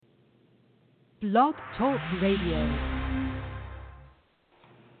Blog Talk Radio.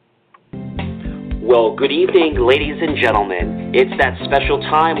 Well, good evening, ladies and gentlemen. It's that special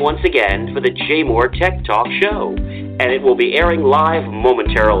time once again for the JMOR Tech Talk Show, and it will be airing live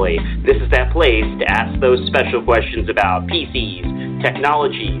momentarily. This is that place to ask those special questions about PCs,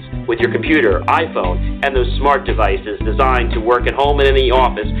 technologies, with your computer, iPhone, and those smart devices designed to work at home and in the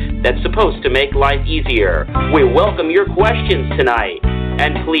office that's supposed to make life easier. We welcome your questions tonight.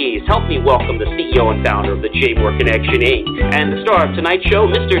 And please help me welcome the CEO and founder of the JMOR Connection, Inc. and the star of tonight's show,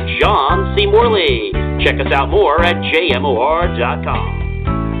 Mr. John C. Morley. Check us out more at JMOR.com.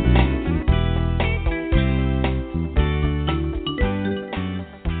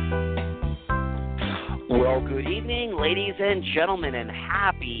 Well, good evening, ladies and gentlemen, and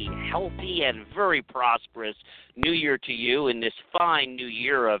happy, healthy, and very prosperous New Year to you in this fine new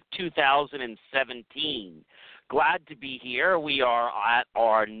year of 2017. Glad to be here. We are at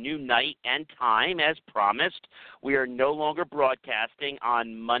our new night and time, as promised. We are no longer broadcasting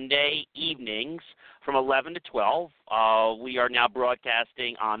on Monday evenings from 11 to 12. We are now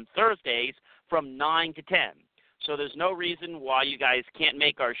broadcasting on Thursdays from 9 to 10. So there's no reason why you guys can't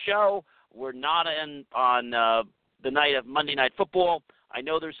make our show. We're not on the night of Monday Night Football. I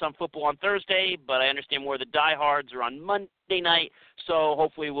know there's some football on Thursday, but I understand more of the diehards are on Monday night. So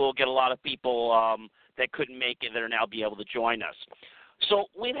hopefully we'll get a lot of people that couldn't make it that are now be able to join us. So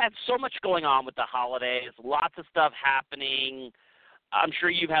we've had so much going on with the holidays, lots of stuff happening. I'm sure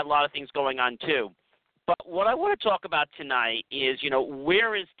you've had a lot of things going on too. But what I want to talk about tonight is,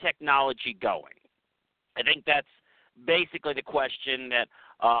 where is technology going? I think that's basically the question that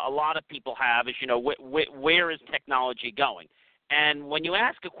a lot of people have is, where is technology going? And when you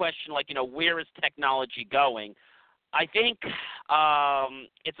ask a question like, where is technology going, I think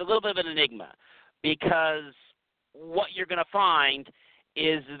it's a little bit of an enigma. Because what you're going to find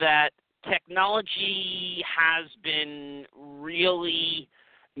is that technology has been really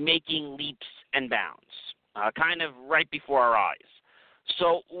making leaps and bounds, kind of right before our eyes.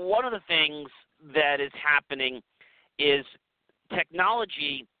 So one of the things that is happening is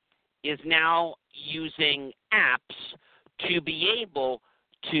technology is now using apps to be able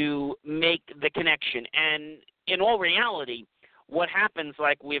to make the connection. And in all reality, what happens,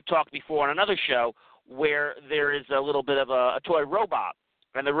 like we've talked before on another show, where there is a little bit of a toy robot,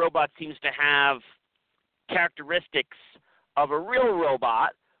 and the robot seems to have characteristics of a real robot,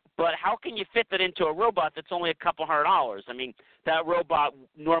 but how can you fit that into a robot that's only a couple $100? I mean, that robot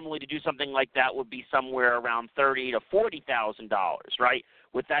normally to do something like that would be somewhere around $30,000 to $40,000, right?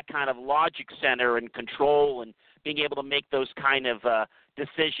 With that kind of logic center and control and being able to make those kind of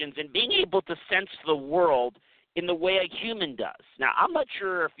decisions and being able to sense the world in the way a human does. Now, I'm not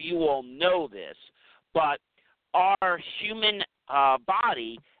sure if you all know this, but our human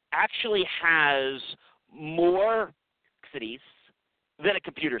body actually has more cities than a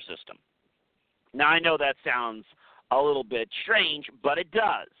computer system. Now, I know that sounds a little bit strange, but it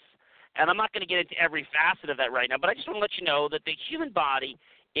does. And I'm not going to get into every facet of that right now, but I just want to let you know that the human body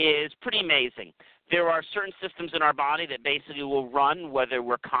is pretty amazing. There are certain systems in our body that basically will run whether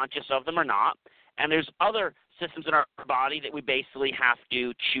we're conscious of them or not, and there's other systems in our body that we basically have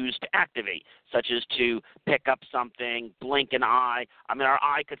to choose to activate, such as to pick up something, blink an eye. I mean, our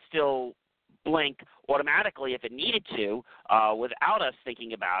eye could still blink automatically if it needed to without us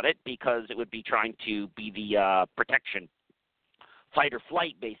thinking about it, because it would be trying to be the protection, fight or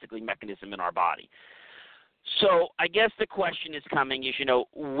flight, basically, mechanism in our body. So I guess the question is coming is,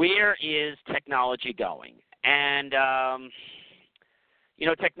 where is technology going? And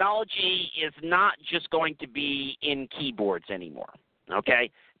technology is not just going to be in keyboards anymore, okay?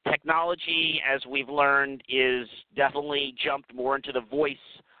 Technology, as we've learned, is definitely jumped more into the voice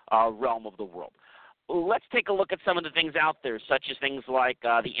realm of the world. Let's take a look at some of the things out there, such as things like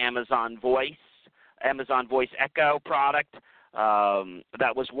the Amazon Voice Echo product.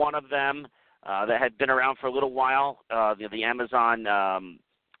 That was one of them that had been around for a little while. The Amazon,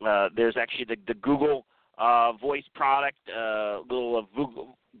 there's actually the Google voice product, little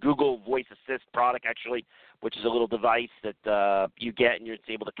Google Voice Assist product, actually, which is a little device that you get and you're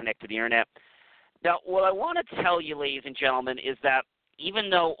able to connect to the internet. Now, what I want to tell you, ladies and gentlemen, is that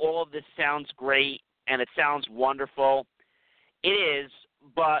even though all of this sounds great and it sounds wonderful, it is,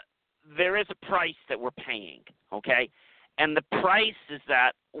 but there is a price that we're paying, okay? And the price is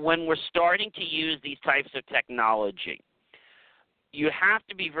that when we're starting to use these types of technology, you have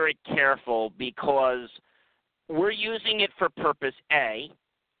to be very careful, because we're using it for purpose A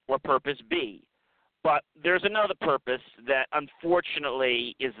or purpose B, but there's another purpose that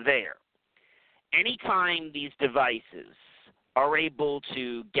unfortunately is there. Anytime these devices are able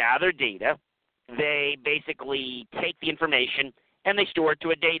to gather data they basically take the information and they store it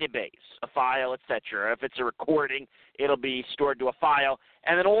to a database, a file, etc. If it's a recording, it'll be stored to a file,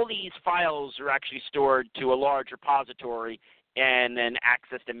 and then all these files are actually stored to a large repository and then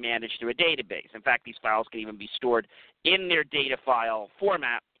accessed and managed through a database. In fact, these files can even be stored in their data file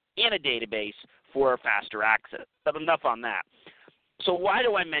format in a database for faster access. But enough on that. So why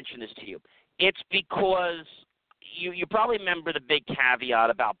do I mention this to you? It's because you probably remember the big caveat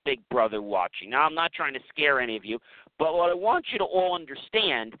about Big Brother watching. Now, I'm not trying to scare any of you, but what I want you to all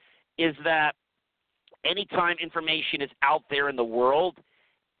understand is that anytime information is out there in the world,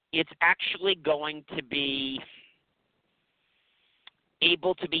 it's actually going to be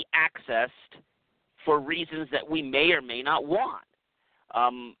able to be accessed for reasons that we may or may not want.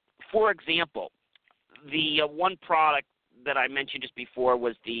 For example, the one product that I mentioned just before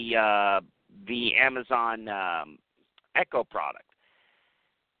was the Amazon Echo product,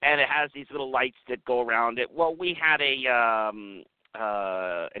 and it has these little lights that go around it. Well, we had an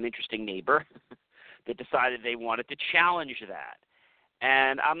interesting neighbor that decided they wanted to challenge that.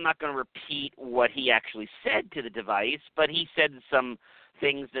 And I'm not going to repeat what he actually said to the device, but he said some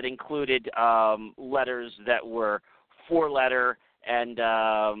things that included letters that were four-letter and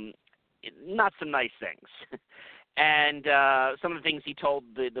not some nice things. And some of the things he told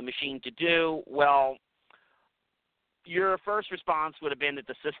the machine to do, well, your first response would have been that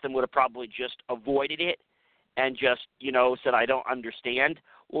the system would have probably just avoided it and just, said, I don't understand.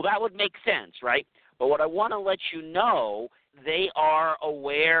 Well, that would make sense, right? But what I want to let you know, they are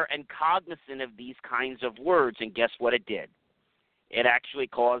aware and cognizant of these kinds of words, and guess what it did? It actually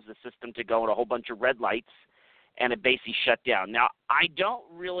caused the system to go in a whole bunch of red lights, and it basically shut down. Now, I don't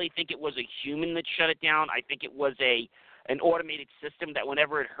really think it was a human that shut it down. I think it was an automated system that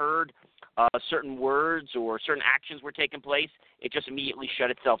whenever it heard certain words or certain actions were taking place, it just immediately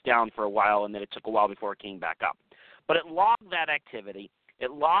shut itself down for a while, and then it took a while before it came back up. But it logged that activity. It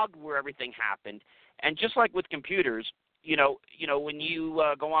logged where everything happened. And just like with computers, when you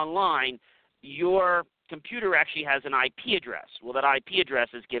go online, your computer actually has an IP address. Well, that IP address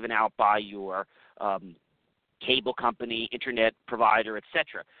is given out by your cable company, internet provider,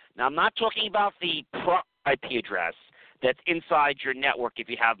 etc. Now, I'm not talking about the IP address that's inside your network if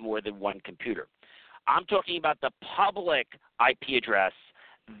you have more than one computer. I'm talking about the public IP address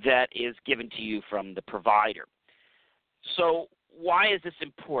that is given to you from the provider. So why is this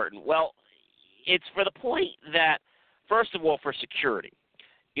important? Well, it's for the point that, first of all, for security.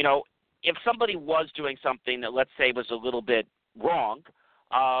 If somebody was doing something that, let's say, was a little bit wrong,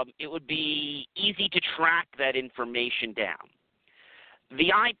 it would be easy to track that information down. The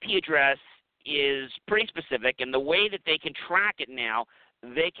IP address is pretty specific, and the way that they can track it now,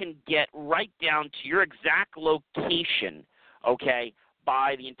 they can get right down to your exact location, okay,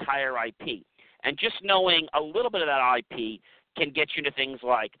 by the entire IP. And just knowing a little bit of that IP can get you into things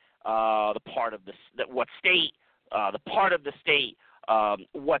like the part of what state, the part of the state,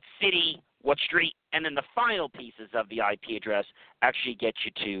 what city, what street, and then the final pieces of the IP address actually get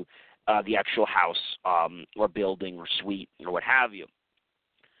you to the actual house or building or suite or what have you.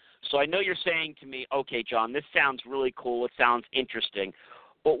 So I know you're saying to me, okay, John, this sounds really cool. It sounds interesting.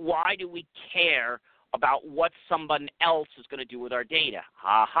 But why do we care about what someone else is going to do with our data?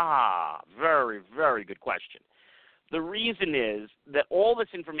 Ha-ha, very, very good question. The reason is that all this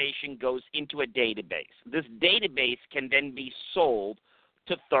information goes into a database. This database can then be sold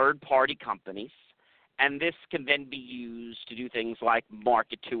to third-party companies, and this can then be used to do things like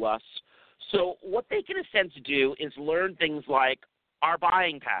market to us. So what they can, in a sense, do is learn things like our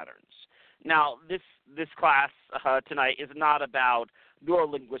buying patterns. Now, this class tonight is not about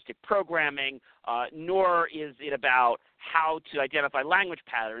neurolinguistic programming, nor is it about how to identify language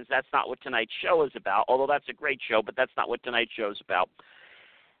patterns. That's not what tonight's show is about, although that's a great show, but that's not what tonight's show is about.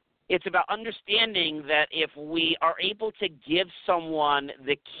 It's about understanding that if we are able to give someone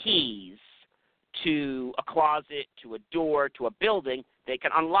the keys to a closet, to a door, to a building, they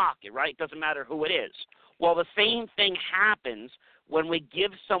can unlock it, right? It doesn't matter who it is. Well, the same thing happens when we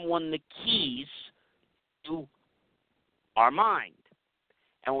give someone the keys to our mind.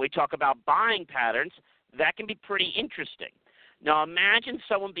 And when we talk about buying patterns, that can be pretty interesting. Now, imagine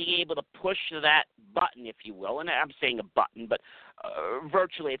someone being able to push that button, if you will, and I'm saying a button, but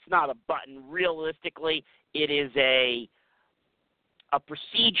virtually it's not a button. Realistically, it is a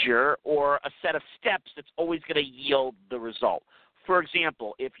procedure or a set of steps that's always going to yield the result. For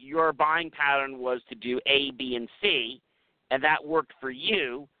example, if your buying pattern was to do A, B, and C, and that worked for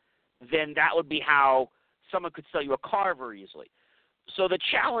you, then that would be how someone could sell you a car very easily. So the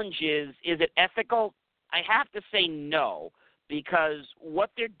challenge is it ethical? I have to say no, because what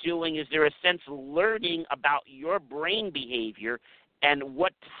they're doing is they're, in a sense, learning about your brain behavior and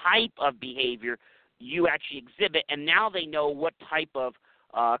what type of behavior you actually exhibit, and now they know what type of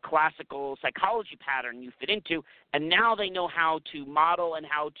classical psychology pattern you fit into, and now they know how to model and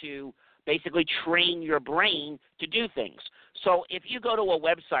how to basically train your brain to do things. So if you go to a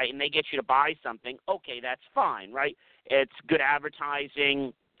website and they get you to buy something, okay, that's fine, right? It's good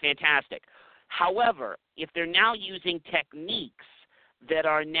advertising, fantastic. However, if they're now using techniques that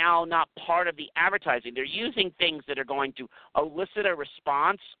are now not part of the advertising, they're using things that are going to elicit a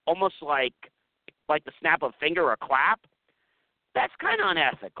response almost like the snap of a finger or a clap, that's kind of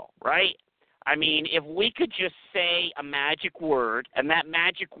unethical, right? I mean, if we could just say a magic word, and that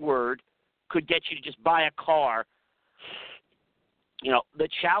magic word could get you to just buy a car, the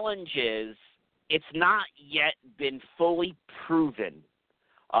challenge is it's not yet been fully proven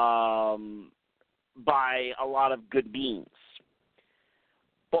by a lot of good beings.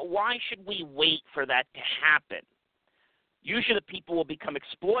 But why should we wait for that to happen? Usually the people will become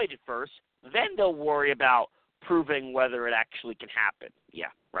exploited first, then they'll worry about proving whether it actually can happen.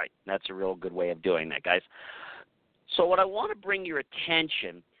 Yeah, right. That's a real good way of doing that, guys. So what I want to bring your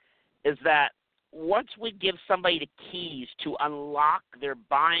attention is that once we give somebody the keys to unlock their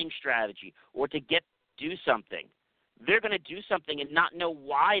buying strategy or to do something, they're going to do something and not know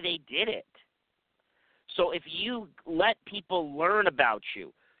why they did it. So if you let people learn about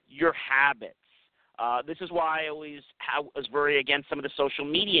you, your habits, this is why I was very against some of the social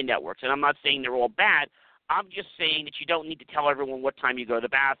media networks, and I'm not saying they're all bad. I'm just saying that you don't need to tell everyone what time you go to the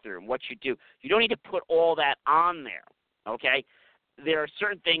bathroom, what you do. You don't need to put all that on there, okay? There are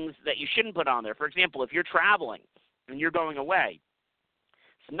certain things that you shouldn't put on there. For example, if you're traveling and you're going away,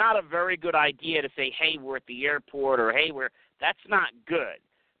 it's not a very good idea to say, hey, we're at the airport, or hey, that's not good.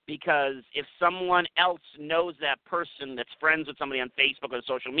 Because if someone else knows that person that's friends with somebody on Facebook or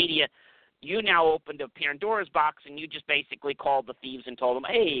social media, you now opened a Pandora's box and you just basically called the thieves and told them,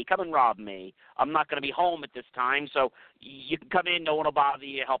 hey, come and rob me. I'm not going to be home at this time, so you can come in, no one will bother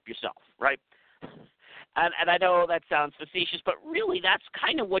you, help yourself, right? And I know that sounds facetious, but really that's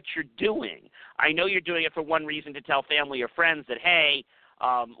kind of what you're doing. I know you're doing it for one reason, to tell family or friends that, hey,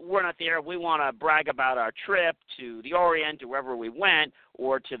 we're not there. We want to brag about our trip to the Orient or wherever we went,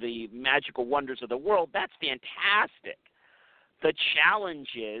 or to the magical wonders of the world. That's fantastic. The challenge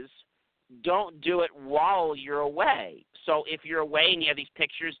is don't do it while you're away. So if you're away and you have these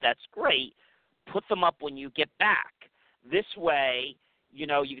pictures, that's great. Put them up when you get back. This way, you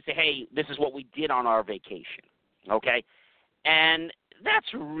can say, hey, this is what we did on our vacation, okay? And that's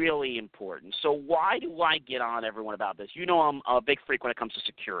really important. So why do I get on everyone about this? I'm a big freak when it comes to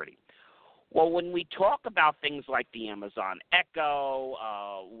security. Well, when we talk about things like the Amazon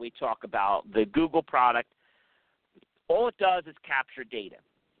Echo, we talk about the Google product, all it does is capture data.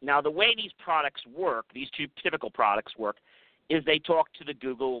 Now, the way these products work, these two typical products work, is they talk to the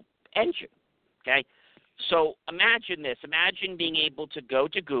Google engine, okay? So imagine this. Imagine being able to go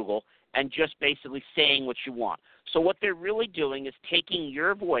to Google and just basically saying what you want. So what they're really doing is taking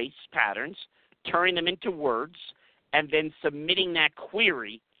your voice patterns, turning them into words, and then submitting that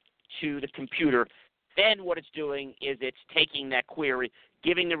query to the computer. Then what it's doing is it's taking that query,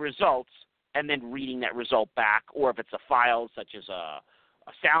 giving the results, and then reading that result back. Or if it's a file such as a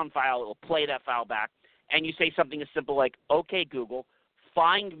sound file, it will play that file back. And you say something as simple like, okay, Google,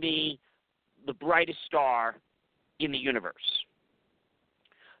 find me the brightest star in the universe.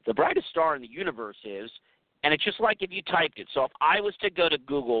 The brightest star in the universe is, and it's just like if you typed it. So if I was to go to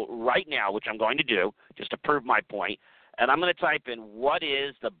Google right now, which I'm going to do just to prove my point, and I'm going to type in what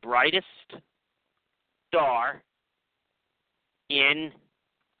is the brightest star in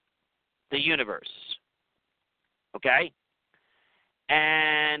the universe, okay?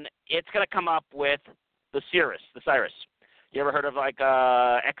 And it's going to come up with the Sirius. You ever heard of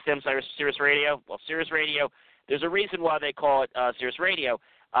XM Sirius Radio? Well, Sirius Radio, there's a reason why they call it Sirius Radio.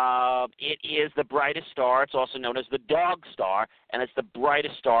 It is the brightest star. It's also known as the dog star, and it's the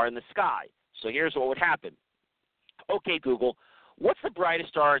brightest star in the sky. So here's what would happen. Okay, Google, what's the brightest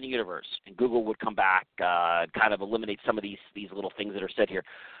star in the universe? And Google would come back, kind of eliminate some of these little things that are said here.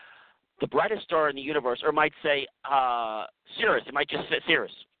 The brightest star in the universe, or it might say Sirius. It might just say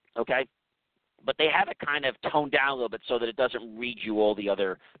Sirius, okay? But they have it kind of toned down a little bit so that it doesn't read you all the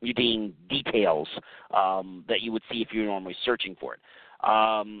other reading details that you would see if you were normally searching for it.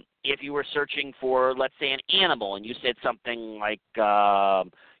 If you were searching for, let's say, an animal, and you said something like,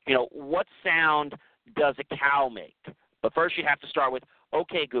 what sound does a cow make? But first you have to start with,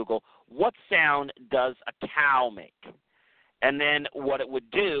 okay, Google, what sound does a cow make? And then what it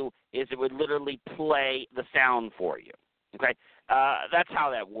would do is it would literally play the sound for you, Okay? That's how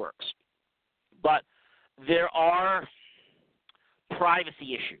that works. But there are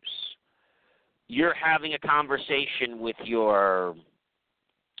privacy issues. You're having a conversation with your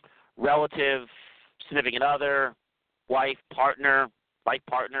relative, significant other, wife, partner, life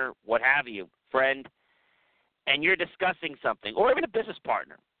partner, what have you, friend, and you're discussing something, or even a business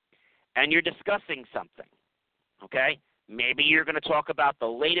partner, and you're discussing something, okay? Maybe you're going to talk about the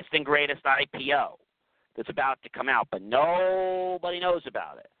latest and greatest IPO that's about to come out, but nobody knows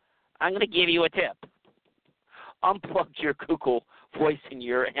about it. I'm going to give you a tip. Unplug your Google Voice and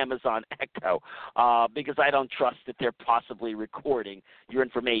your Amazon Echo because I don't trust that they're possibly recording your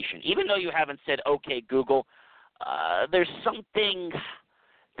information. Even though you haven't said, okay, Google, there's something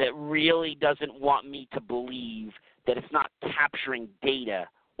that really doesn't want me to believe that it's not capturing data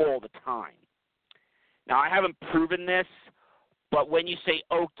all the time. Now, I haven't proven this, but when you say,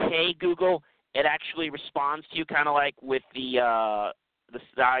 okay, Google, it actually responds to you kind of like with the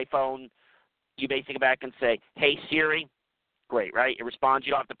iPhone. You basically back and say, hey, Siri. Great, right? It responds.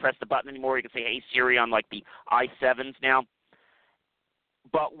 You don't have to press the button anymore. You can say, hey, Siri on like the i7s now.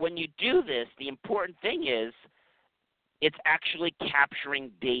 But when you do this, the important thing is it's actually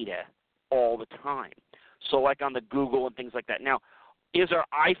capturing data all the time. So like on the Google and things like that. Now, is our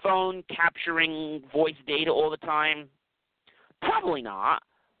iPhone capturing voice data all the time? Probably not.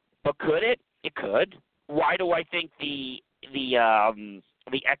 But could it? It could. Why do I think the Echo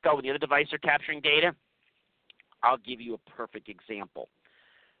and the other device are capturing data? I'll give you a perfect example.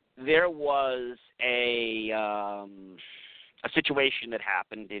 There was a situation that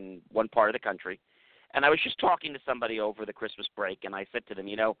happened in one part of the country, and I was just talking to somebody over the Christmas break, and I said to them,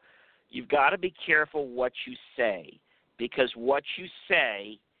 you've got to be careful what you say, because what you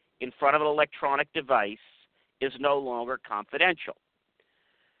say in front of an electronic device is no longer confidential.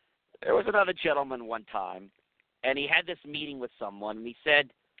 There was another gentleman one time, and he had this meeting with someone, and he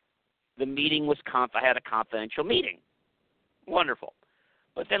said, the meeting was I had a confidential meeting. Wonderful.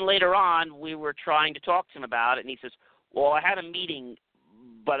 But then later on, we were trying to talk to him about it, and he says, well, I had a meeting,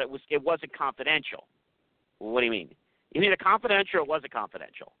 but it wasn't confidential. Well, what do you mean? You mean a confidential or was it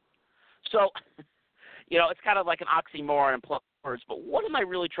confidential? So, it's kind of like an oxymoron in words, but what am I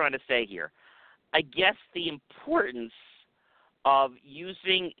really trying to say here? I guess the importance of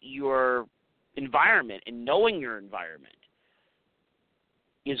using your environment and knowing your environment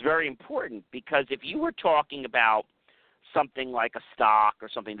is very important, because if you were talking about something like a stock or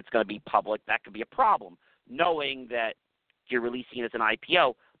something that's going to be public, that could be a problem, knowing that you're releasing it as an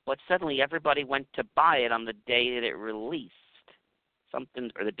IPO, but suddenly everybody went to buy it on the day that it released, or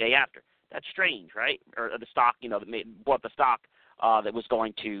the day after. That's strange, right? Or the stock, that bought the stock that was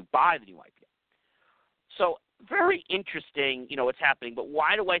going to buy the new IPO. So very interesting, what's happening. But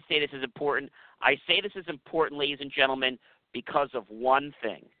why do I say this is important? I say this is important, ladies and gentlemen, because of one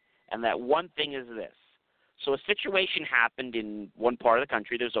thing, and that one thing is this. So a situation happened in one part of the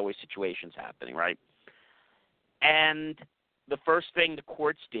country. There's always situations happening, right? And the first thing the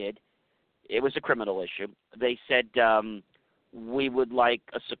courts did, it was a criminal issue. They said, we would like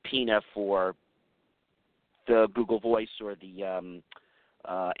a subpoena for the Google Voice or the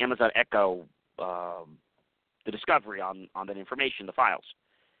Amazon Echo, the discovery on that information, the files.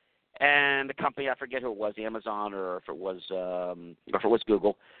 And the company, I forget who it was, Amazon or if it was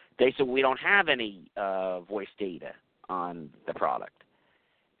Google, they said, we don't have any voice data on the product.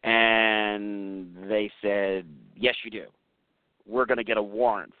 And they said, yes, you do. We're going to get a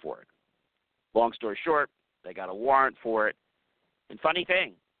warrant for it. Long story short, they got a warrant for it. And funny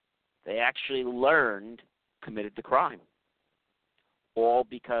thing, they actually committed the crime. All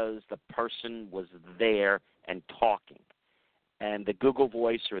because the person was there and talking. And the Google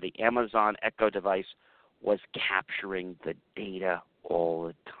Voice or the Amazon Echo device was capturing the data all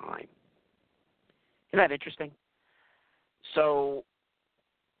the time. Isn't that interesting? So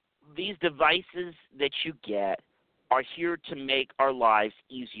these devices that you get are here to make our lives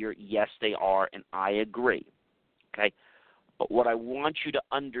easier. Yes, they are, and I agree. Okay? But what I want you to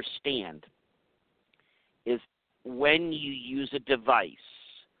understand is when you use a device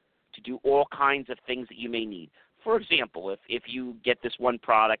to do all kinds of things that you may need. For example, if you get this one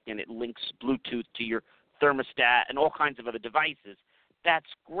product and it links Bluetooth to your thermostat and all kinds of other devices, that's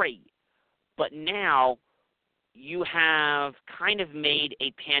great. But now you have kind of made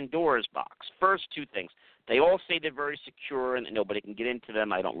a Pandora's box. First, two things. They all say they're very secure and nobody can get into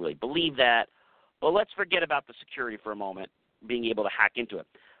them. I don't really believe that. But let's forget about the security for a moment, being able to hack into it.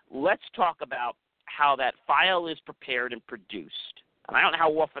 Let's talk about how that file is prepared and produced. And I don't know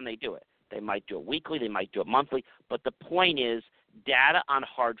how often they do it. They might do it weekly, they might do it monthly, but the point is data on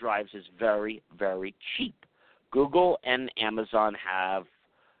hard drives is very, very cheap. Google and Amazon have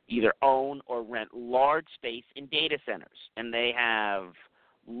either own or rent large space in data centers, and they have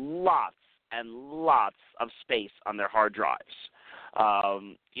lots and lots of space on their hard drives.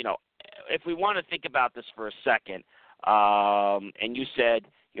 If we want to think about this for a second, and you said,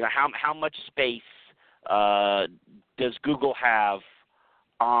 how much space does Google have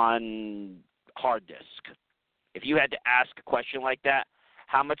on hard disk? If you had to ask a question like that,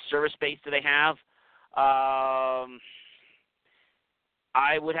 how much server space do they have?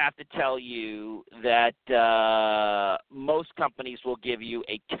 I would have to tell you that most companies will give you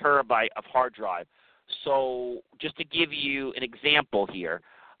a terabyte of hard drive. So just to give you an example here,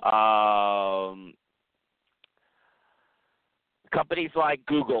 companies like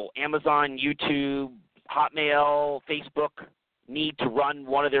Google, Amazon, YouTube, Hotmail, Facebook need to run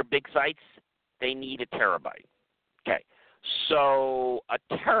one of their big sites. They need a terabyte. Okay, so a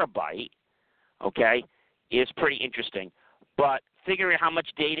terabyte, okay, is pretty interesting. But figuring how much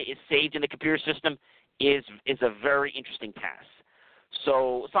data is saved in the computer system is a very interesting task.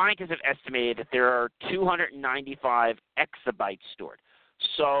 So scientists have estimated that there are 295 exabytes stored.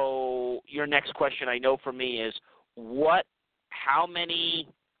 So your next question, I know for me, is how many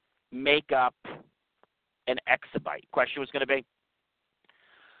make up an exabyte? Question was going to be.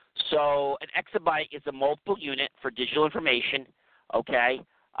 So an exabyte is a multiple unit for digital information, okay?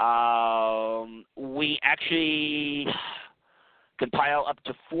 We actually compile up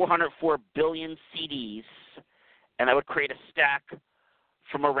to 404 billion CDs, and that would create a stack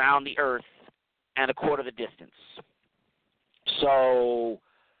from around the Earth and a quarter the distance. So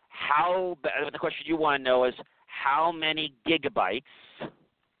the question you want to know is, how many gigabytes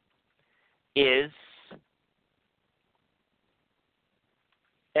is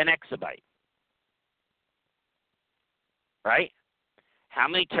an exabyte, right? How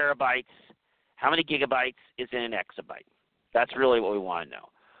many terabytes, how many gigabytes is in an exabyte? That's really what we want to know.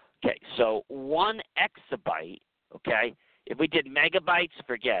 Okay, so 1 exabyte, okay, if we did megabytes,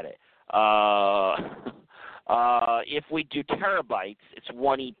 forget it. If we do terabytes, it's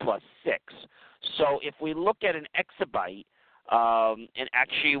 1e plus 6. So if we look at an exabyte, it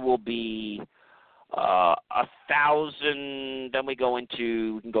actually will be 1,000, then we can go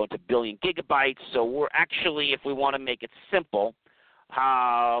into billion gigabytes. So we're actually, if we want to make it simple,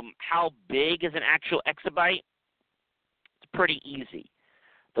 how big is an actual exabyte? It's pretty easy.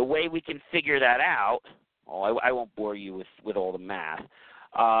 The way we can figure that out, I won't bore you with all the math.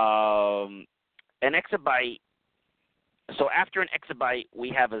 An exabyte, so after an exabyte, we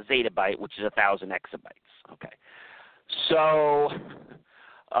have a zettabyte, which is 1,000 exabytes. Okay. So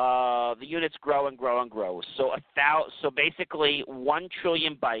the units grow and grow and grow. So basically 1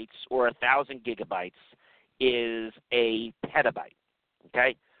 trillion bytes or 1,000 gigabytes is a petabyte,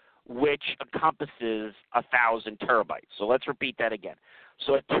 okay, which encompasses 1,000 terabytes. So let's repeat that again.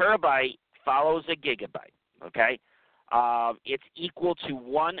 So a terabyte follows a gigabyte, okay? It's equal to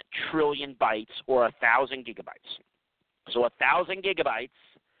 1 trillion bytes or 1,000 gigabytes. So 1,000 gigabytes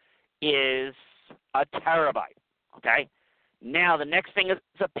is a terabyte, okay? Now the next thing is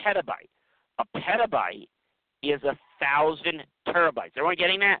a petabyte. A petabyte is 1,000 terabytes. Everyone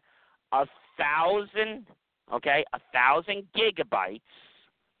getting that? 1,000, okay? 1,000 gigabytes,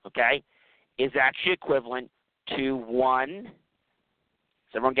 okay, is actually equivalent to 1. Is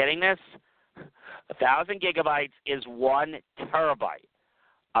everyone getting this? 1,000 gigabytes is 1 terabyte.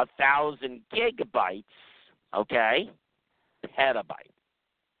 1,000 gigabytes, okay, petabyte,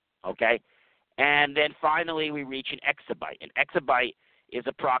 okay? And then finally we reach an exabyte. An exabyte is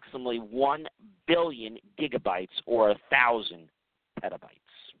approximately 1 billion gigabytes or 1,000 petabytes.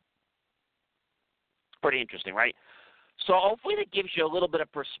 Pretty interesting, right? So hopefully that gives you a little bit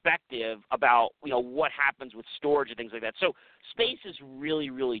of perspective about, what happens with storage and things like that. So space is really,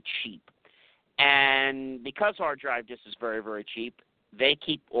 really cheap. And because hard drive disk is very, very cheap, they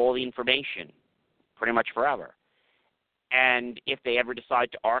keep all the information pretty much forever. And if they ever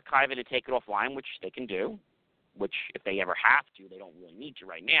decide to archive it and take it offline, which they can do, which if they ever have to, they don't really need to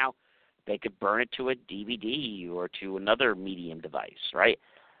right now, they could burn it to a DVD or to another medium device, right?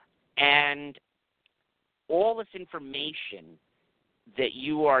 And all this information that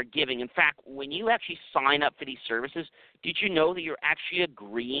you are giving, in fact, when you actually sign up for these services, did you know that you're actually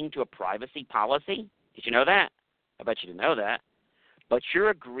agreeing to a privacy policy? Did you know that? I bet you didn't know that. But you're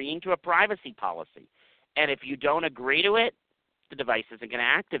agreeing to a privacy policy. And if you don't agree to it, the device isn't going to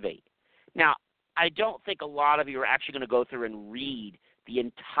activate. Now, I don't think a lot of you are actually going to go through and read the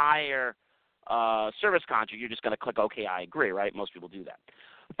entire service contract. You're just going to click, okay, I agree, right? Most people do that.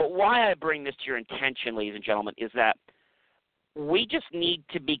 But why I bring this to your attention, ladies and gentlemen, is that we just need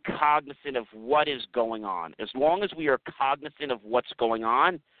to be cognizant of what is going on. As long as we are cognizant of what's going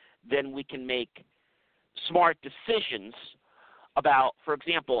on, then we can make smart decisions about, for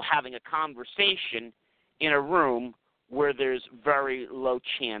example, having a conversation in a room where there's very low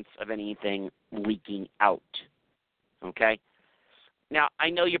chance of anything leaking out. Okay? Now, I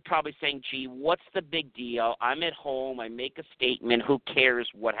know you're probably saying, gee, what's the big deal? I'm at home. I make a statement. Who cares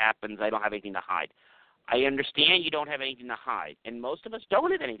what happens? I don't have anything to hide. I understand you don't have anything to hide, and most of us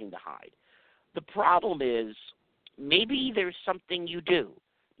don't have anything to hide. The problem is maybe there's something you do.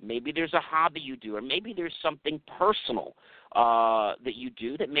 Maybe there's a hobby you do, or maybe there's something personal that you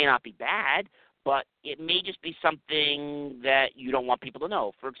do that may not be bad, but it may just be something that you don't want people to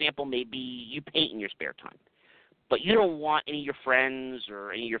know. For example, maybe you paint in your spare time, but you don't want any of your friends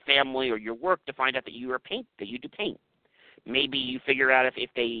or any of your family or your work to find out that you do paint. Maybe you figure out if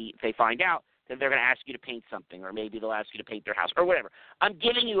they find out, then they're going to ask you to paint something, or maybe they'll ask you to paint their house, or whatever. I'm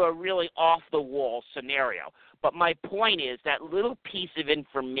giving you a really off-the-wall scenario, but my point is that little piece of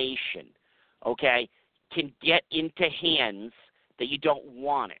information, okay, can get into hands that you don't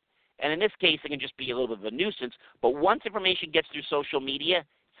want it. And in this case, it can just be a little bit of a nuisance, but once information gets through social media,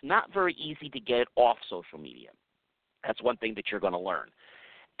 it's not very easy to get it off social media. That's one thing that you're going to learn.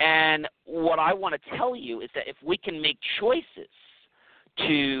 And what I want to tell you is that if we can make choices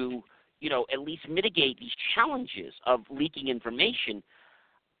to, at least mitigate these challenges of leaking information,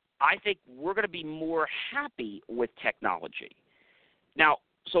 I think we're going to be more happy with technology. Now,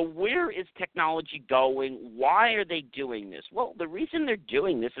 so where is technology going? Why are they doing this? Well, the reason they're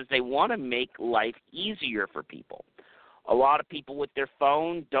doing this is they want to make life easier for people. A lot of people with their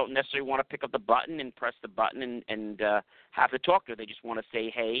phone don't necessarily want to pick up the button and press the button and have to talk to it. They just want to say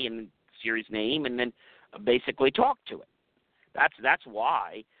hey and Siri's name and then basically talk to it. That's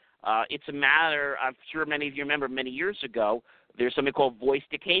why. It's a matter, I'm sure many of you remember many years ago, there's something called voice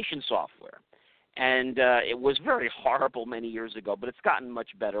dictation software. And it was very horrible many years ago, but it's gotten much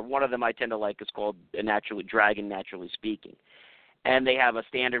better. One of them I tend to like is called Dragon Naturally Speaking. And they have a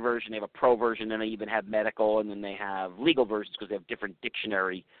standard version, they have a pro version, and they even have medical, and then they have legal versions because they have different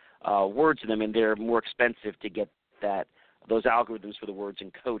dictionary words in them, and they're more expensive to get those algorithms for the words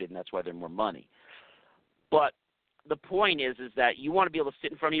encoded, and that's why they're more money. But the point is that you want to be able to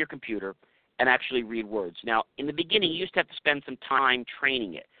sit in front of your computer and actually read words. Now, in the beginning, you used to have to spend some time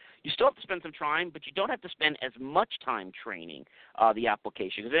training it. You still have to spend some time, but you don't have to spend as much time training the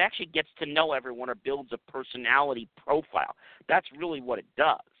application because it actually gets to know everyone or builds a personality profile. That's really what it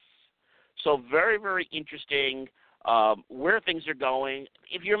does. So very, very interesting where things are going.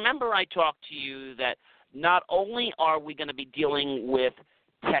 If you remember, I talked to you that not only are we going to be dealing with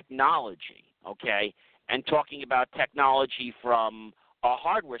technology, okay, and talking about technology from a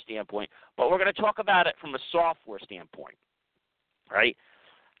hardware standpoint, but we're going to talk about it from a software standpoint, right?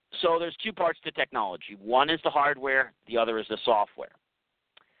 So there's two parts to technology. One is the hardware, the other is the software.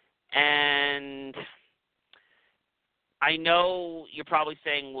 And I know you're probably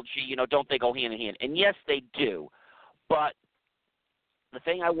saying, well, gee, don't they go hand in hand? And yes, they do. But the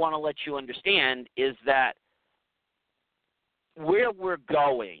thing I want to let you understand is that where we're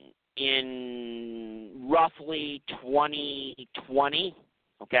going in roughly 2020,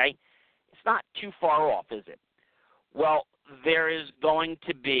 okay, it's not too far off, is it? Well, there is going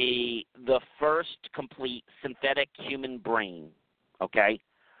to be the first complete synthetic human brain, okay,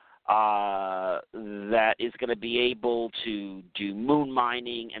 that is going to be able to do moon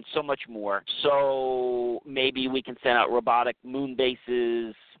mining and so much more. So maybe we can send out robotic moon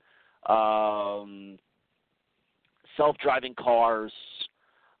bases, self-driving cars.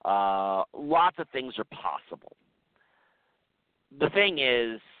 Lots of things are possible. The thing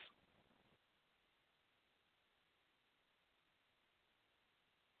is,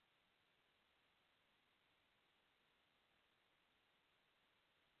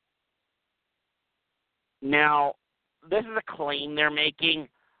 now, this is a claim they're making.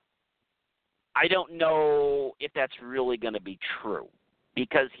 I don't know if that's really going to be true,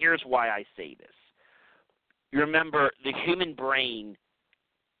 because here's why I say this. You remember, the human brain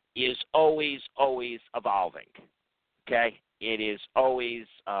is always, always evolving, okay? It is always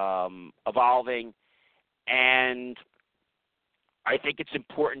evolving, and I think it's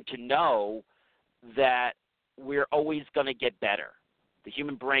important to know that we're always going to get better. The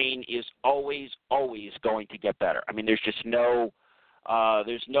human brain is always, always going to get better. I mean, there's just no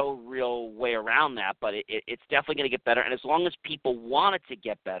real way around that, but it's definitely going to get better. And as long as people want it to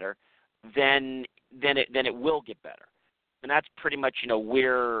get better, then it will get better. And that's pretty much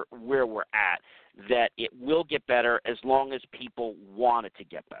where we're at. That it will get better as long as people want it to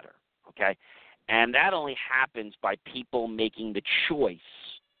get better. Okay, And that only happens by people making the choice.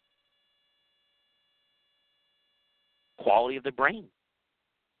 Quality of the brain.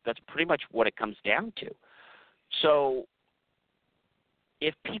 That's pretty much what it comes down to. So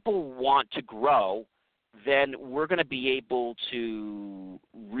if people want to grow, then we're going to be able to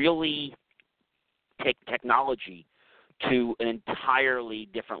really take technology to an entirely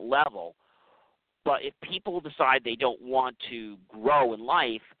different level. But if people decide they don't want to grow in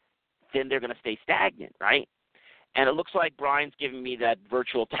life, then they're going to stay stagnant, right? And it looks like Brian's giving me that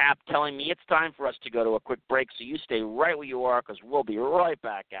virtual tap telling me it's time for us to go to a quick break, so you stay right where you are because we'll be right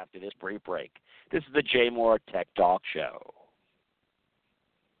back after this brief break. This is the JMOR Tech Talk Show.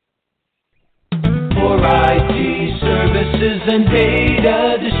 For IT services and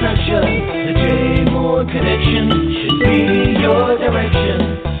data destruction, the JMOR connection should be your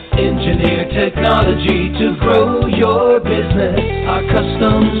direction. Engineer technology to grow your business. Our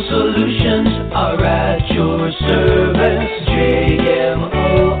custom solutions are at your service.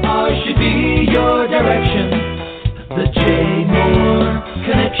 JMOR should be your direction. The JMOR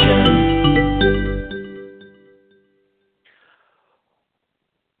connection.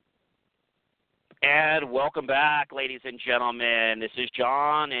 And welcome back, ladies and gentlemen. This is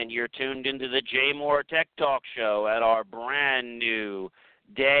John, and you're tuned into the JMOR Tech Talk Show at our brand new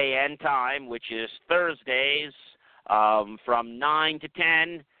day and time, which is Thursdays from 9 to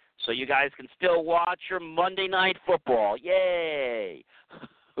 10, so you guys can still watch your Monday Night Football. Yay!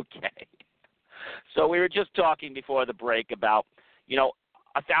 Okay. So we were just talking before the break about, a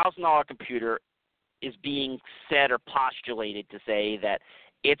 $1,000 computer is being said or postulated to say that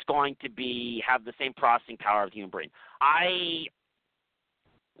it's going to have the same processing power of the human brain. I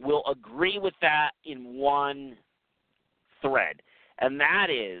will agree with that in one thread. And that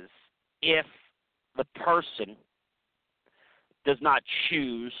is if the person does not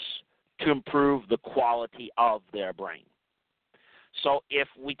choose to improve the quality of their brain. So if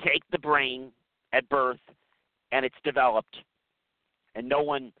we take the brain at birth and it's developed and no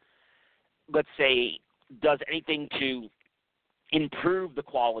one, let's say, does anything to improve the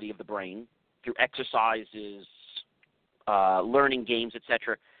quality of the brain through exercises, learning games,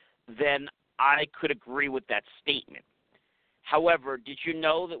 etc., then I could agree with that statement. However, did you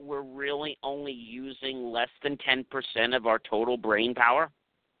know that we're really only using less than 10% of our total brain power?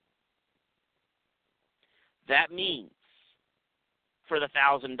 That means for the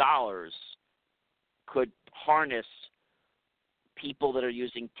 $1,000 could harness people that are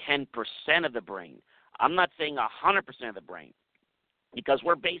using 10% of the brain. I'm not saying 100% of the brain because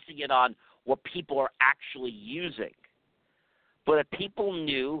we're basing it on what people are actually using. But if people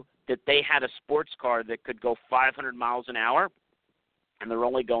knew that they had a sports car that could go 500 miles an hour and they're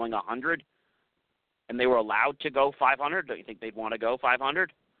only going 100 and they were allowed to go 500, don't you think they'd want to go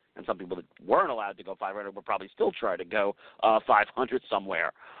 500? And some people that weren't allowed to go 500 would probably still try to go 500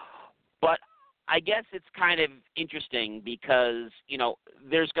 somewhere. But I guess it's kind of interesting because,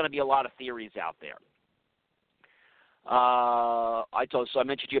 there's going to be a lot of theories out there. I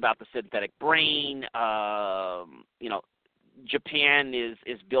mentioned to you about the synthetic brain. Japan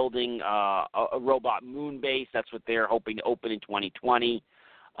is building a robot moon base. That's what they're hoping to open in 2020.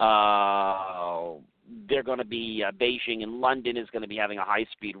 They're going to be Beijing and London is going to be having a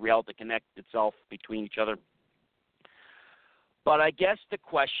high-speed rail to connect itself between each other. But I guess the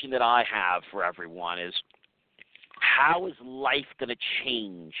question that I have for everyone is, how is life going to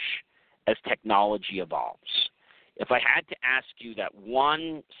change as technology evolves? If I had to ask you that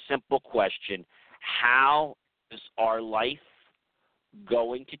one simple question, how is our life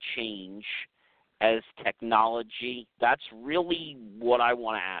going to change as technology? That's really what I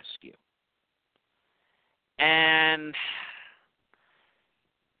want to ask you. And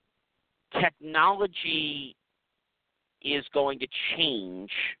technology is going to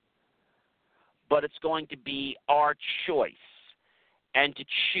change, but it's going to be our choice. And to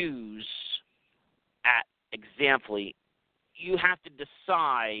choose, examply, you have to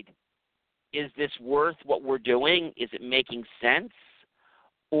decide, is this worth what we're doing? Is it making sense?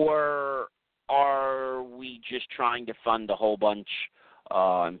 Or are we just trying to fund a whole bunch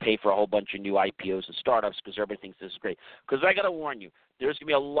and pay for a whole bunch of new IPOs and startups because everybody thinks this is great? Because I got to warn you, there's going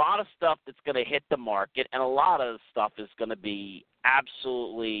to be a lot of stuff that's going to hit the market, and a lot of stuff is going to be it's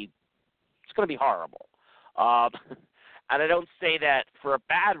going to be horrible. And I don't say that for a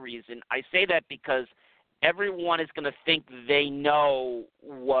bad reason. I say that because everyone is going to think they know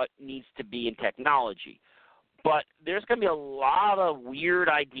what needs to be in technology. But there's going to be a lot of weird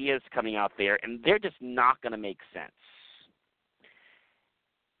ideas coming out there, and they're just not going to make sense.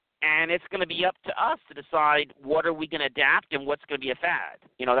 and it's going to be up to us to decide what are we going to adapt and what's going to be a fad.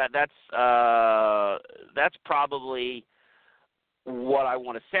 That's probably what I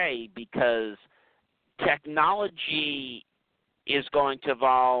want to say, because technology is going to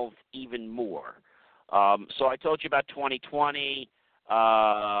evolve even more. So I told you about 2020.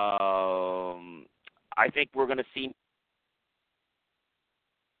 I think we're going to see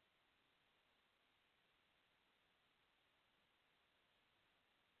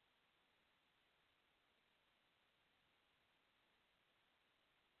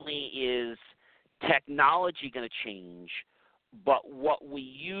is technology going to change, but what we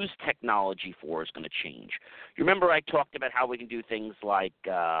use technology for is going to change. You remember I talked about how we can do things like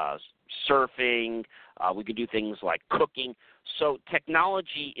surfing, we can do things like cooking. So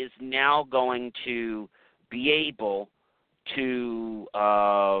technology is now going to be able to,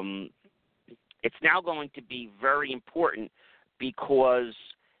 it's now going to be very important, because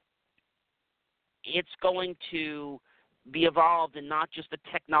it's going to be evolved in not just the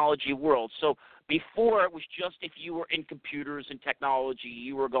technology world. So before, it was just if you were in computers and technology,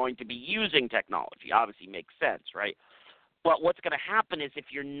 you were going to be using technology. Obviously makes sense, right? But what's going to happen is if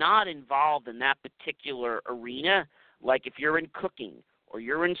you're not involved in that particular arena, like if you're in cooking or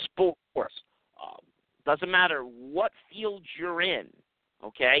you're in sports, doesn't matter what field you're in,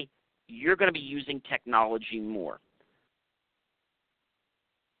 okay, you're going to be using technology more.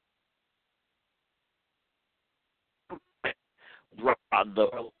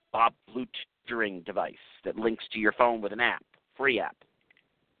 The Bluetooth device that links to your phone with an app, free app.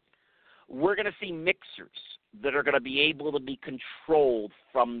 We're going to see mixers that are going to be able to be controlled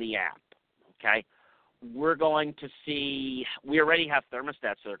from the app, okay? We're going to see, we already have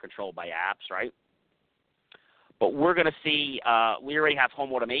thermostats that are controlled by apps, right? But we're going to see, we already have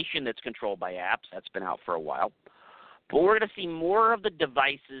home automation that's controlled by apps. That's been out for a while. But we're going to see more of the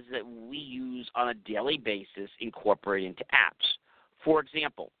devices that we use on a daily basis incorporated into apps. For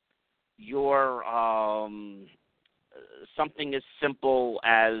example, your something as simple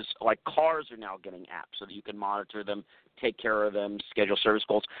as, like, cars are now getting apps so that you can monitor them, take care of them, schedule service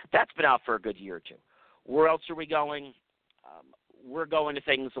calls. That's been out for a good year or two. Where else are we going? We're going to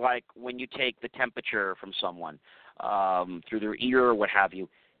things like when you take the temperature from someone through their ear or what have you,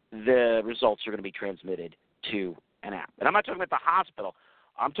 the results are going to be transmitted to an app. And I'm not talking about the hospital.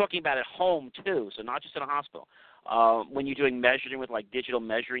 I'm talking about at home too, so not just in a hospital. When you're doing measuring with like digital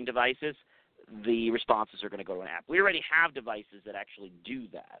measuring devices, the responses are going to go to an app. We already have devices that actually do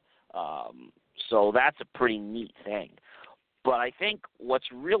that. So that's a pretty neat thing. But I think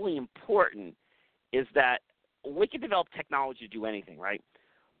what's really important is that we can develop technology to do anything, right?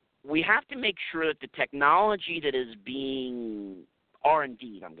 We have to make sure that the technology that is being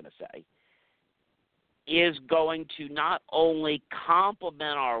R&D'd, I'm going to say, is going to not only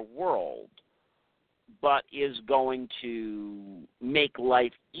complement our world, but is going to make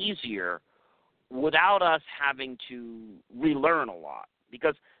life easier without us having to relearn a lot.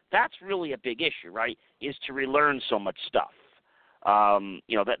 Because that's really a big issue, right, is to relearn so much stuff.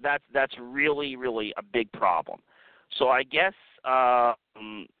 That's really, really a big problem. So I guess I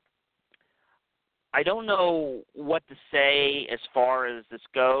don't know what to say as far as this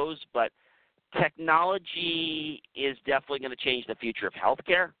goes, but technology is definitely going to change the future of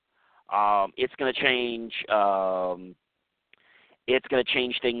healthcare. It's going to change. It's going to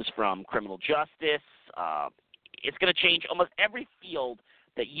change things from criminal justice. It's going to change almost every field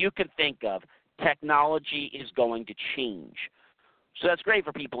that you can think of. Technology is going to change. So that's great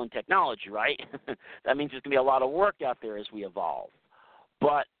for people in technology, right? That means there's going to be a lot of work out there as we evolve.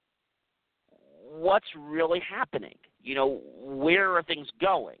 But what's really happening? Where are things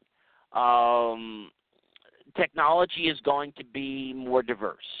going? Technology is going to be more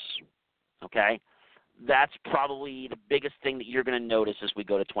diverse, okay? That's probably the biggest thing that you're going to notice as we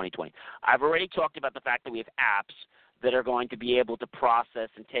go to 2020. I've already talked about the fact that we have apps that are going to be able to process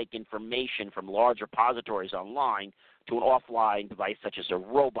and take information from large repositories online to an offline device such as a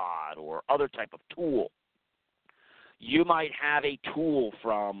robot or other type of tool. You might have a tool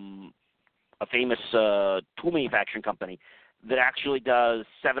from a famous tool manufacturing company that actually does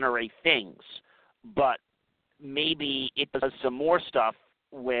 7 or 8 things, but maybe it does some more stuff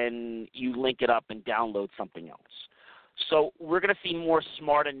when you link it up and download something else. So we're going to see more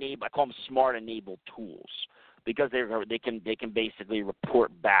I call them smart-enabled tools, because they can basically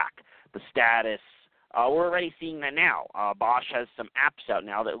report back the status. We're already seeing that now. Bosch has some apps out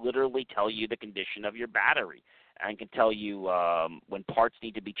now that literally tell you the condition of your battery and can tell you when parts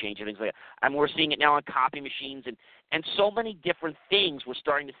need to be changed and things like that. And we're seeing it now on copy machines and so many different things. We're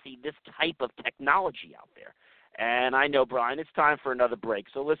starting to see this type of technology out there. And I know, Brian, it's time for another break.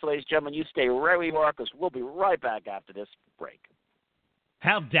 So listen, ladies and gentlemen, you stay right where you are because we'll be right back after this break.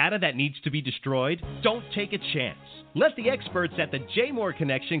 Have data that needs to be destroyed? Don't take a chance. Let the experts at the JMOR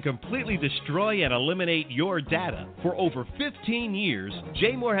Connection completely destroy and eliminate your data. For over 15 years,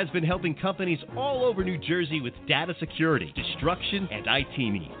 JMOR has been helping companies all over New Jersey with data security, destruction, and IT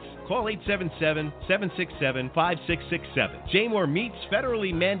needs. Call 877-767-5667. JMOR meets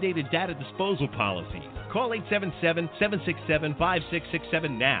federally mandated data disposal policies. Call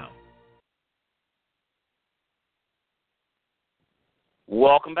 877-767-5667 now.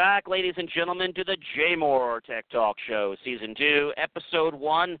 Welcome back, ladies and gentlemen, to the JMOR Tech Talk Show, Season 2, Episode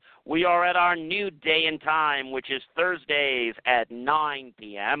 1. We are at our new day and time, which is Thursdays at 9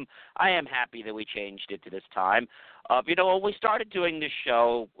 p.m. I am happy that we changed it to this time. When we started doing this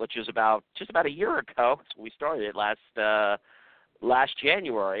show, which is just about a year ago, so we started it last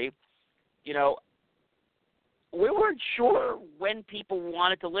January, we weren't sure when people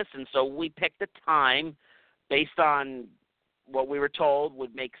wanted to listen, so we picked a time based on what we were told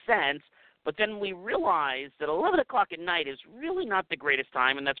would make sense, but then we realized that 11 o'clock at night is really not the greatest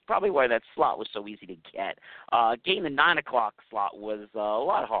time, and that's probably why that slot was so easy to get. Getting the 9 o'clock slot was a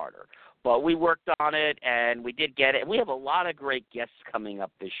lot harder, but we worked on it, and we did get it. And we have a lot of great guests coming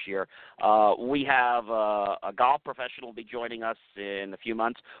up this year. We have a golf professional will be joining us in a few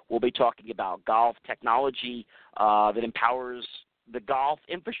months. We'll be talking about golf technology that empowers the golf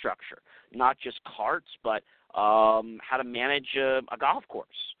infrastructure, not just carts, but how to manage a golf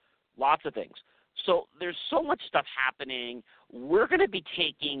course, lots of things. So there's so much stuff happening. We're going to be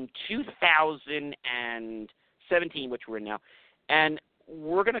taking 2017, which we're in now, and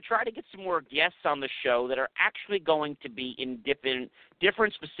we're going to try to get some more guests on the show that are actually going to be in different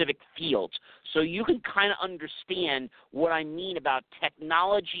specific fields, so you can kind of understand what I mean about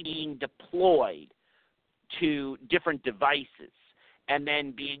technology being deployed to different devices and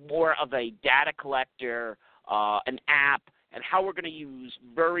then being more of a data collector, an app, and how we're going to use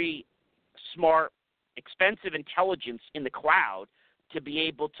very smart, expensive intelligence in the cloud to be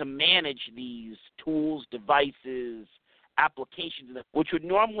able to manage these tools, devices, applications, which would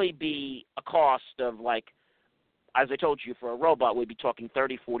normally be a cost of, like, as I told you, for a robot, we'd be talking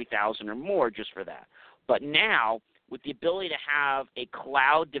 $30,000, $40,000 or more just for that. But now, with the ability to have a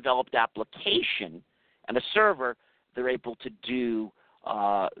cloud-developed application and a server, they're able to do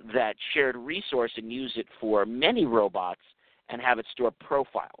that shared resource and use it for many robots and have it store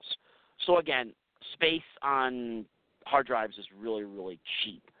profiles. So again, space on hard drives is really, really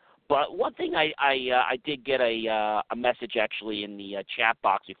cheap. But one thing I did get a message actually in the chat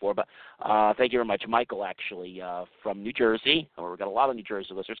box before, but thank you very much, Michael, actually, from New Jersey. We've got a lot of New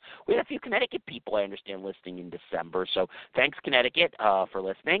Jersey listeners. We had a few Connecticut people, I understand, listening in December. So thanks, Connecticut, for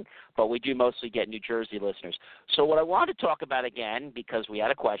listening. But we do mostly get New Jersey listeners. So what I wanted to talk about again, because we had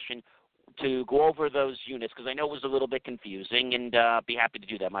a question, to go over those units, because I know it was a little bit confusing, and be happy to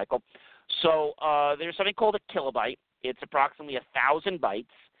do that, Michael. So there's something called a kilobyte. It's approximately 1,000 bytes.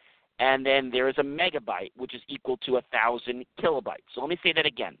 And then there is a megabyte, which is equal to 1,000 kilobytes. So let me say that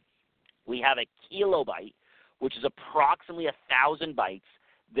again. We have a kilobyte, which is approximately 1,000 bytes.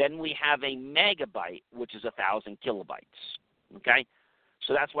 Then we have a megabyte, which is 1,000 kilobytes. Okay?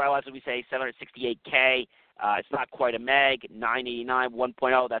 So that's why, as we say, 768K, it's not quite a meg. 989,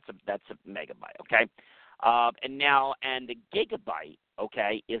 1.0, that's a megabyte. Okay? And the gigabyte,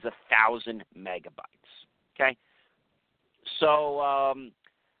 okay, is 1,000 megabytes. Okay? So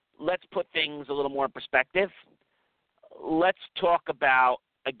let's put things a little more in perspective. Let's talk about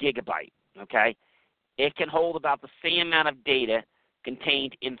a gigabyte, okay? It can hold about the same amount of data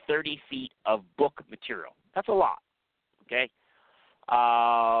contained in 30 feet of book material. That's a lot, okay?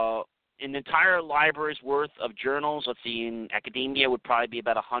 An entire library's worth of journals, let's see, in academia would probably be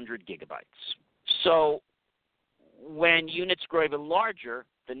about 100 gigabytes. So when units grow even larger,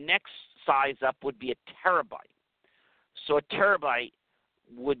 the next size up would be a terabyte. So a terabyte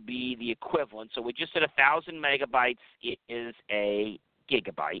would be the equivalent. So we just said 1,000 megabytes is a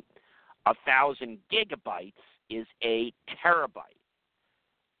gigabyte. 1,000 gigabytes is a terabyte.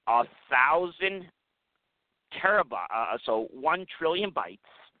 1,000 terabyte, so 1 trillion bytes,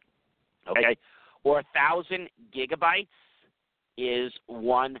 okay, or 1,000 gigabytes is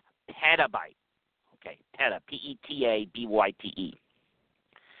 1 petabyte. Okay, peta, P-E-T-A-B-Y-T-E.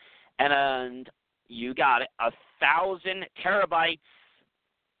 And you got it. 1,000 terabytes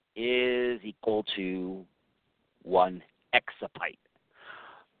is equal to 1 exabyte.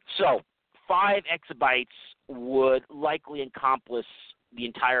 So 5 exabytes would likely encompass the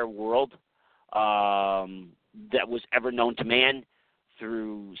entire world that was ever known to man.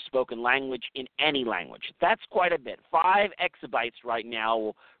 through spoken language in any language. That's quite a bit. 5 exabytes right now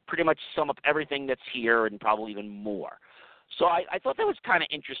will pretty much sum up everything that's here and probably even more. So I thought that was kind of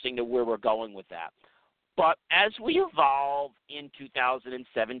interesting to where we're going with that. But as we evolve in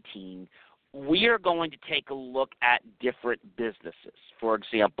 2017, we are going to take a look at different businesses. For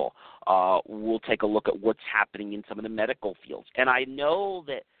example, we'll take a look at what's happening in some of the medical fields. And I know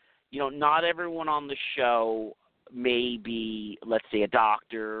that, not everyone on the show may be, let's say, a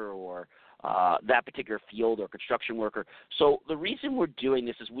doctor or that particular field or construction worker. So the reason we're doing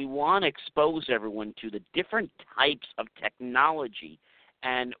this is we want to expose everyone to the different types of technology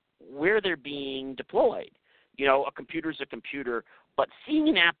and where they're being deployed. A computer's a computer, but seeing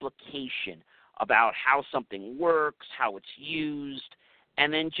an application about how something works, how it's used,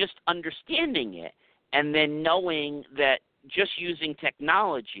 and then just understanding it, and then knowing that just using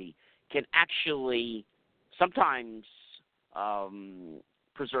technology can actually sometimes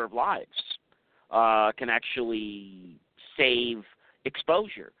preserve lives, can actually save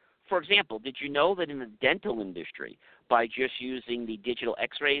exposure. For example, did you know that in the dental industry, by just using the digital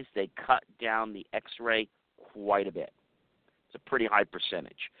x-rays, they cut down the x-ray quite a bit? It's a pretty high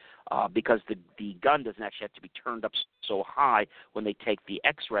percentage because the gun doesn't actually have to be turned up so high when they take the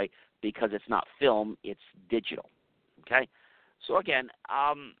x-ray because it's not film, it's digital. Okay? So again,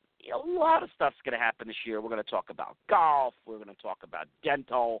 a lot of stuff's going to happen this year. We're going to talk about golf. We're going to talk about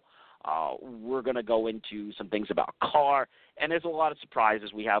dental. We're going to go into some things about car. And there's a lot of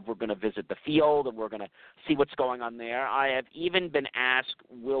surprises we have. We're going to visit the field, and we're going to see what's going on there. I have even been asked,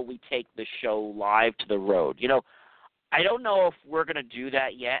 will we take the show live to the road? I don't know if we're going to do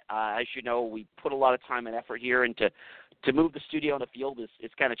that yet. As you know, we put a lot of time and effort here, and to move the studio in the field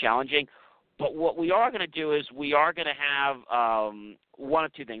is kind of challenging. But what we are going to do is we are going to have one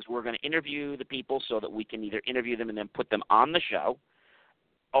of two things. We're going to interview the people so that we can either interview them and then put them on the show,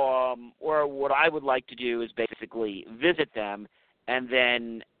 or what I would like to do is basically visit them and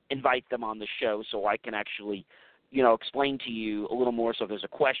then invite them on the show so I can actually, explain to you a little more. So if there's a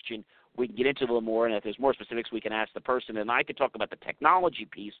question, we can get into a little more, and if there's more specifics, we can ask the person, and I can talk about the technology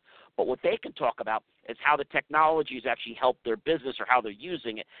piece, but what they can talk about is how the technology has actually helped their business or how they're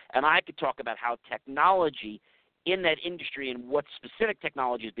using it, and I could talk about how technology in that industry and what specific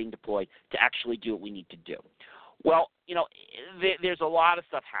technology is being deployed to actually do what we need to do. Well, there's a lot of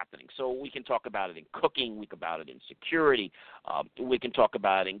stuff happening, so we can talk about it in cooking, we can talk about it in security, we can talk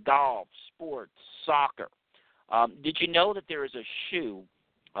about it in golf, sports, soccer. Did you know that there is a shoe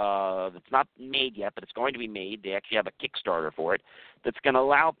that's not made yet, but it's going to be made? They actually have a Kickstarter for it that's going to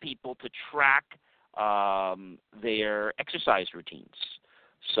allow people to track their exercise routines.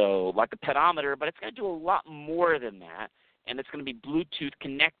 So like a pedometer, but it's going to do a lot more than that, and it's going to be Bluetooth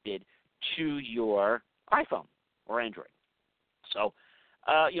connected to your iPhone or Android. So,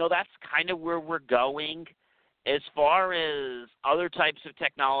 that's kind of where we're going. As far as other types of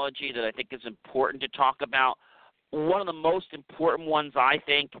technology that I think is important to talk about, one of the most important ones, I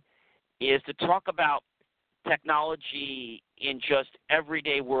think, is to talk about technology in just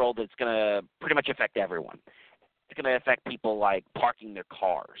everyday world that's going to pretty much affect everyone. It's going to affect people like parking their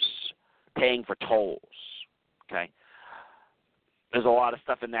cars, paying for tolls, okay? There's a lot of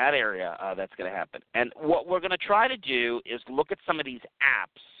stuff in that area that's going to happen. And what we're going to try to do is look at some of these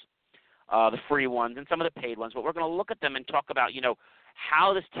apps, the free ones and some of the paid ones, but we're going to look at them and talk about,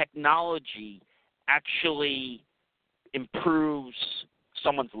 how this technology actually improves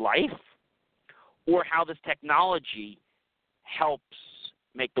someone's life or how this technology helps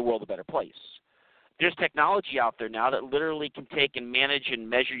make the world a better place. There's technology out there now that literally can take and manage and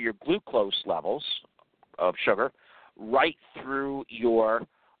measure your glucose levels of sugar right through your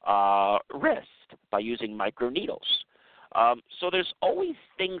wrist by using microneedles. So there's always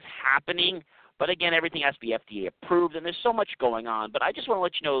things happening, but again, everything has to be FDA approved, and there's so much going on. But I just want to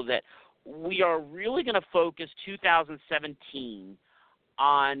let you know that we are really going to focus 2017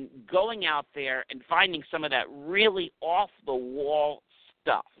 on going out there and finding some of that really off-the-wall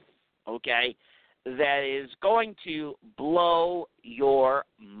stuff, okay, that is going to blow your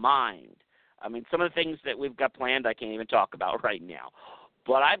mind. I mean, some of the things that we've got planned I can't even talk about right now.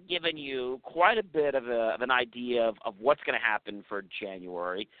 But I've given you quite a bit of an idea of what's going to happen for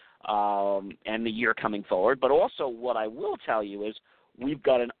January and the year coming forward. But also what I will tell you is we've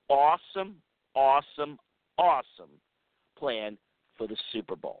got an awesome plan for the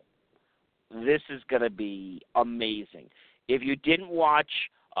Super Bowl. This is going to be amazing. If you didn't watch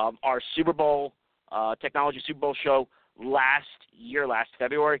our Super Bowl, Technology Super Bowl show last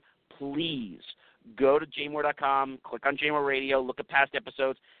February, please go to JMOR.com, click on JMOR Radio, look at past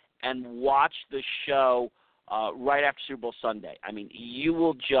episodes, and watch the show right after Super Bowl Sunday. I mean, you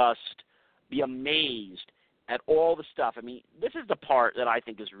will just be amazed at all the stuff. I mean, this is the part that I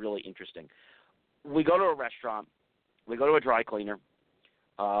think is really interesting. We go to a restaurant, we go to a dry cleaner,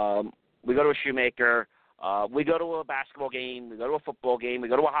 we go to a shoemaker, we go to a basketball game, we go to a football game, we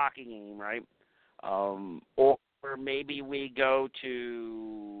go to a hockey game, right? Or maybe we go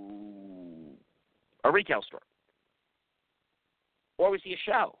to a retail store, or we see a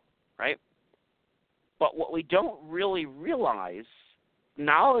show, right? But what we don't really realize,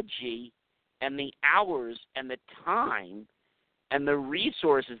 technology and the hours and the time and the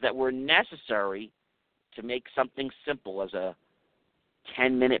resources that were necessary to make something simple as a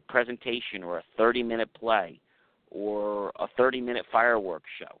 10-minute presentation or a 30-minute play or a 30-minute fireworks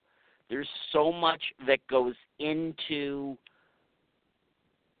show. There's so much that goes into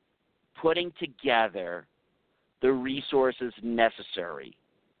putting together the resources necessary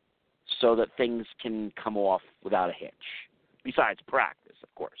so that things can come off without a hitch, besides practice,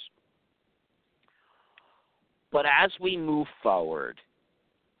 of course. But as we move forward,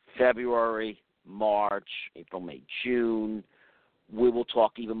 February, March, April, May, June, we will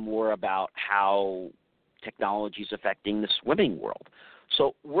talk even more about how technology is affecting the swimming world.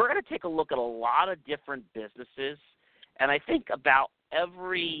 So we're going to take a look at a lot of different businesses, and I think about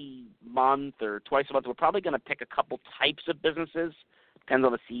every month or twice a month we're probably going to pick a couple types of businesses. Depends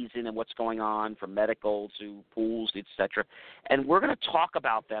on the season and what's going on, from medical to pools, etc. And we're going to talk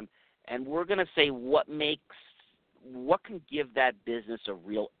about them, and we're going to say what can give that business a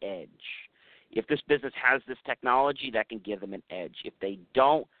real edge. If this business has this technology, that can give them an edge. If they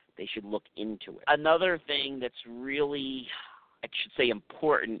don't, they should look into it. Another thing that's really, I should say,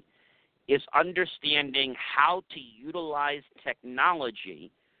 important is understanding how to utilize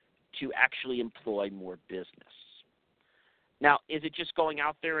technology to actually employ more business. Now, is it just going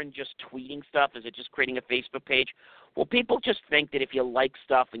out there and just tweeting stuff? Is it just creating a Facebook page? Well, people just think that if you like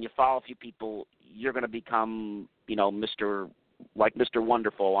stuff and you follow a few people, you're going to become, Mr.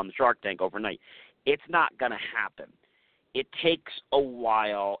 Wonderful on the Shark Tank overnight. It's not going to happen. It takes a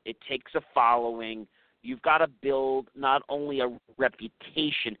while. It takes a following. You've got to build not only a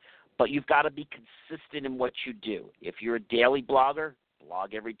reputation, but you've got to be consistent in what you do. If you're a daily blogger,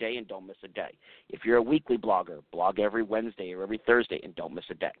 blog every day and don't miss a day. If you're a weekly blogger, blog every Wednesday or every Thursday and don't miss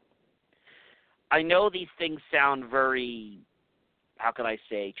a day. I know these things sound very,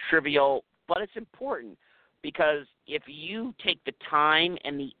 trivial, but it's important, because if you take the time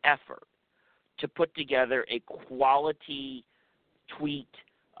and the effort to put together a quality tweet,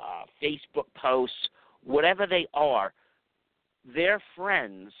 Facebook posts, whatever they are, their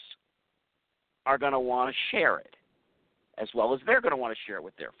friends are going to want to share it, as well as they're going to want to share it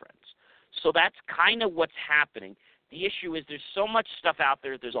with their friends. So that's kind of what's happening. The issue is there's so much stuff out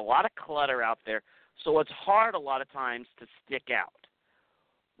there. There's a lot of clutter out there, so it's hard a lot of times to stick out.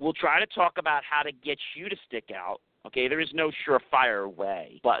 We'll try to talk about how to get you to stick out. Okay, there is no surefire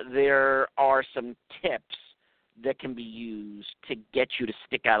way, but there are some tips that can be used to get you to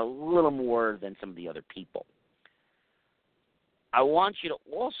stick out a little more than some of the other people. I want you to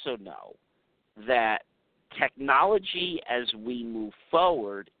also know that technology, as we move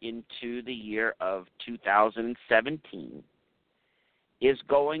forward into the year of 2017, is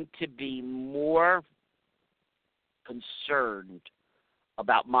going to be more concerned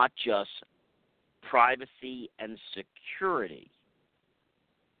about not just privacy and security,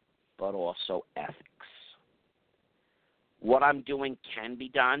 but also ethics. What I'm doing can be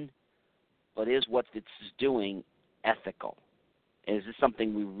done, but is what it's doing ethical? Is this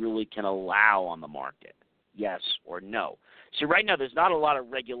something we really can allow on the market? Yes or no? See, right now there's not a lot of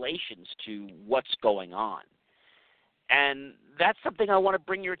regulations to what's going on. And that's something I want to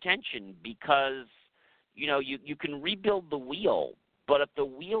bring your attention, because, you can rebuild the wheel, but if the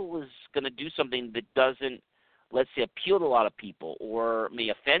wheel is going to do something that doesn't, let's say, appeal to a lot of people or may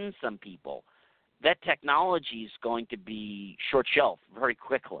offend some people, that technology is going to be short shelf very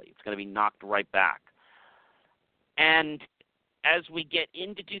quickly. It's going to be knocked right back. And as we get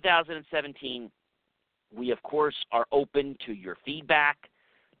into 2017, we, of course, are open to your feedback,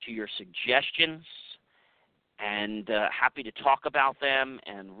 to your suggestions, and happy to talk about them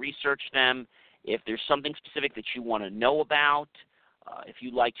and research them. If there's something specific that you want to know about, if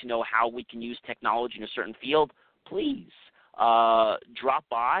you'd like to know how we can use technology in a certain field, please drop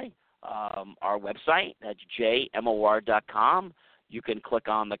by our website. That's JMOR.com. You can click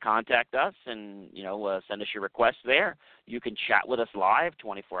on the Contact Us and, send us your requests there. You can chat with us live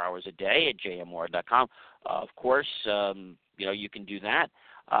 24 hours a day at JMOR.com. Of course, you can do that.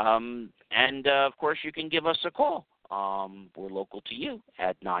 And, of course, you can give us a call. We're local to you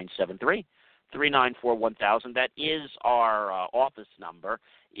at 973 394-1000. That is our office number.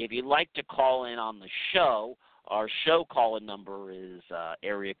 If you'd like to call in on the show, our show call-in number is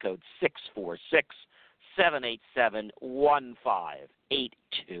area code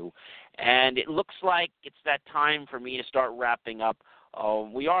 646-787-1582. And it looks like it's that time for me to start wrapping up.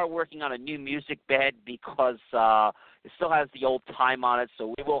 We are working on a new music bed because it still has the old time on it,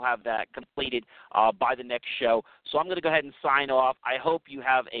 so we will have that completed by the next show. So I'm going to go ahead and sign off. I hope you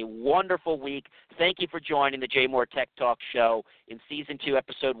have a wonderful week. Thank you for joining the JMOR Tech Talk Show in Season 2,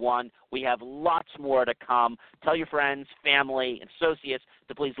 Episode 1. We have lots more to come. Tell your friends, family, and associates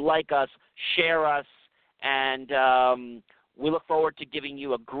to please like us, share us, and we look forward to giving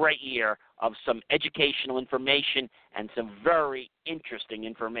you a great year of some educational information and some very interesting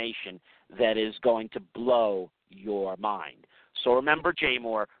information that is going to blow your mind. So remember,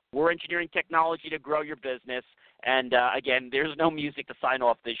 JMOR, we're engineering technology to grow your business. And, again, there's no music to sign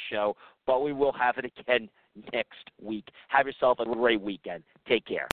off this show, but we will have it again next week. Have yourself a great weekend. Take care.